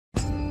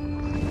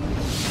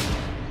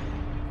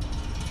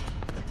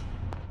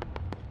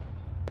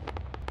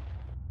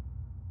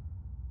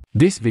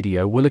This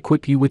video will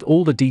equip you with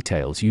all the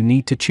details you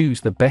need to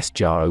choose the best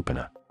jar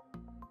opener.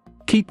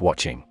 Keep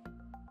watching.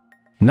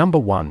 Number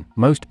 1,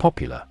 most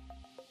popular.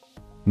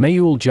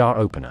 MEYUEWAL Jar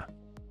Opener.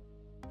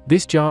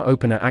 This jar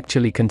opener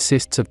actually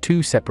consists of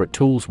two separate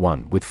tools,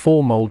 one with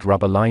 4 mold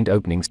rubber-lined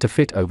openings to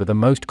fit over the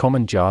most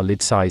common jar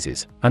lid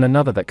sizes, and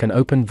another that can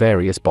open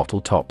various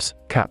bottle tops,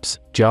 caps,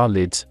 jar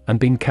lids, and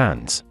bin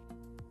cans.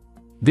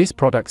 This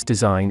product's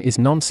design is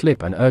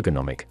non-slip and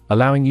ergonomic,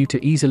 allowing you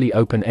to easily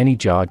open any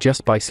jar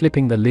just by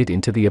slipping the lid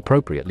into the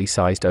appropriately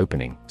sized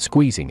opening,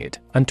 squeezing it,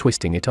 and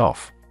twisting it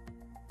off.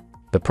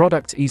 The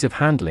product's ease of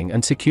handling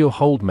and secure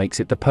hold makes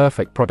it the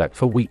perfect product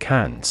for weak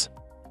hands.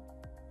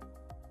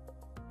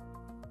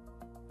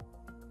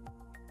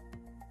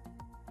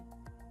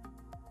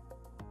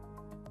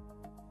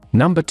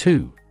 Number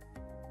 2.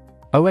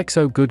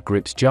 OXO Good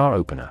Grips Jar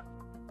Opener.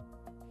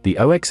 The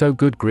OXO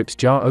Good Grips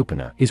Jar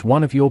Opener is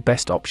one of your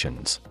best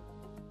options.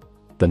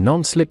 The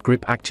non-slip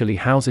grip actually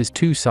houses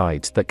two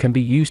sides that can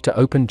be used to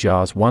open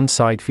jars. One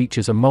side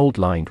features a mold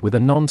lined with a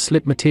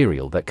non-slip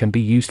material that can be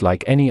used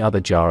like any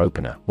other jar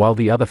opener, while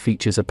the other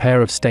features a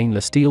pair of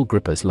stainless steel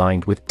grippers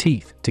lined with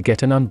teeth to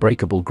get an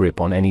unbreakable grip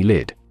on any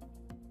lid.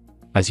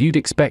 As you'd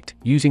expect,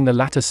 using the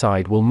latter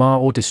side will mar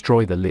or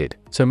destroy the lid,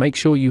 so make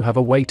sure you have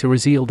a way to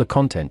reseal the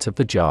contents of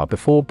the jar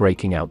before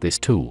breaking out this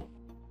tool.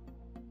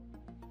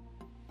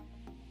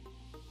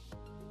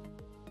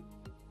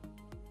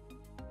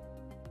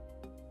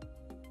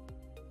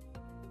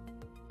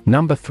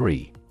 Number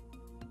 3.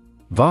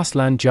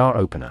 Vastland Jar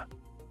Opener.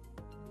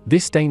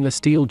 This stainless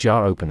steel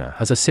jar opener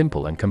has a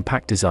simple and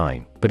compact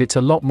design, but it's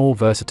a lot more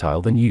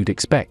versatile than you'd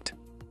expect.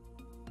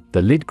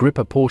 The lid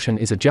gripper portion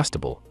is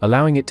adjustable,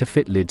 allowing it to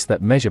fit lids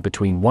that measure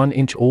between 1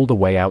 inch all the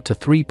way out to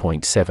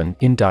 3.7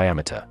 in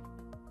diameter.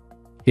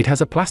 It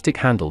has a plastic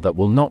handle that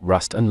will not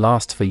rust and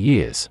lasts for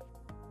years.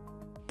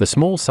 The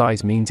small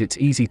size means it's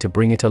easy to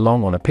bring it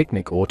along on a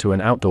picnic or to an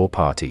outdoor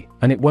party,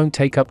 and it won't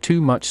take up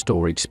too much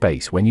storage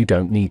space when you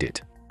don't need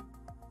it.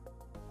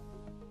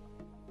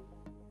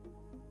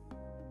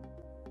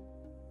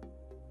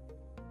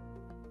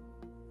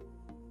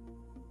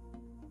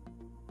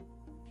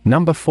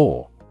 Number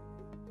 4.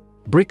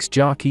 Brix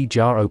JarKey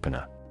Jar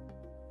Opener.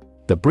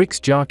 The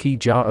Brix JarKey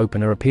Jar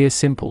Opener appears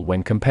simple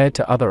when compared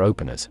to other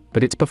openers,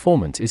 but its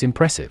performance is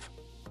impressive.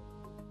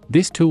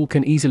 This tool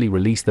can easily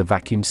release the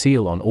vacuum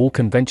seal on all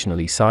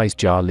conventionally sized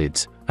jar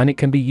lids, and it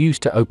can be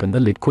used to open the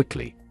lid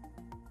quickly.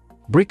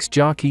 Brix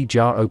JarKey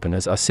Jar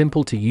Openers are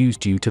simple to use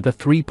due to the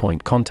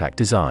 3-point contact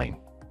design.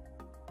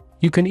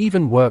 You can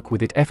even work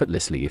with it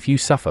effortlessly if you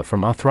suffer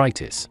from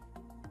arthritis.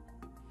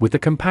 With the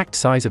compact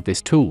size of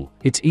this tool,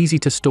 it's easy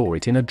to store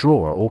it in a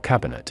drawer or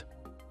cabinet.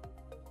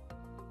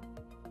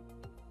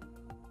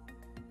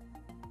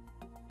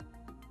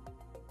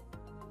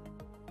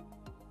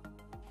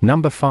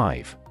 Number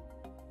 5.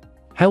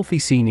 Healthy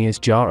Seniors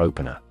Jar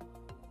Opener.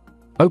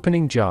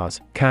 Opening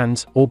jars,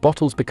 cans, or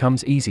bottles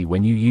becomes easy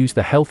when you use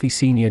the Healthy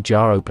Senior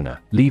Jar Opener,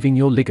 leaving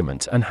your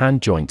ligaments and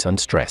hand joints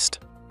unstressed.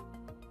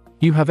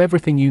 You have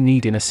everything you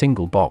need in a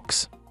single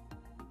box.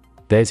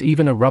 There's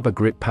even a rubber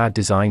grip pad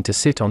designed to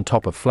sit on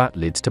top of flat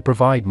lids to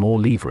provide more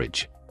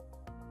leverage.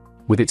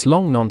 With its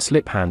long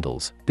non-slip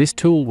handles, this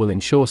tool will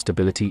ensure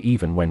stability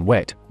even when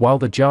wet, while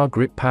the jar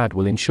grip pad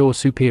will ensure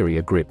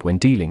superior grip when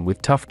dealing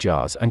with tough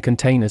jars and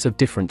containers of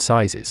different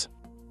sizes.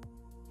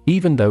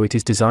 Even though it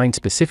is designed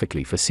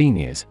specifically for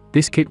seniors,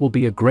 this kit will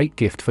be a great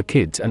gift for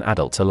kids and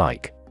adults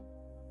alike.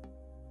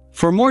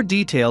 For more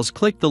details,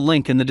 click the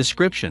link in the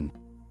description.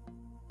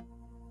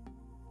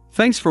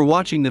 Thanks for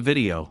watching the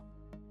video.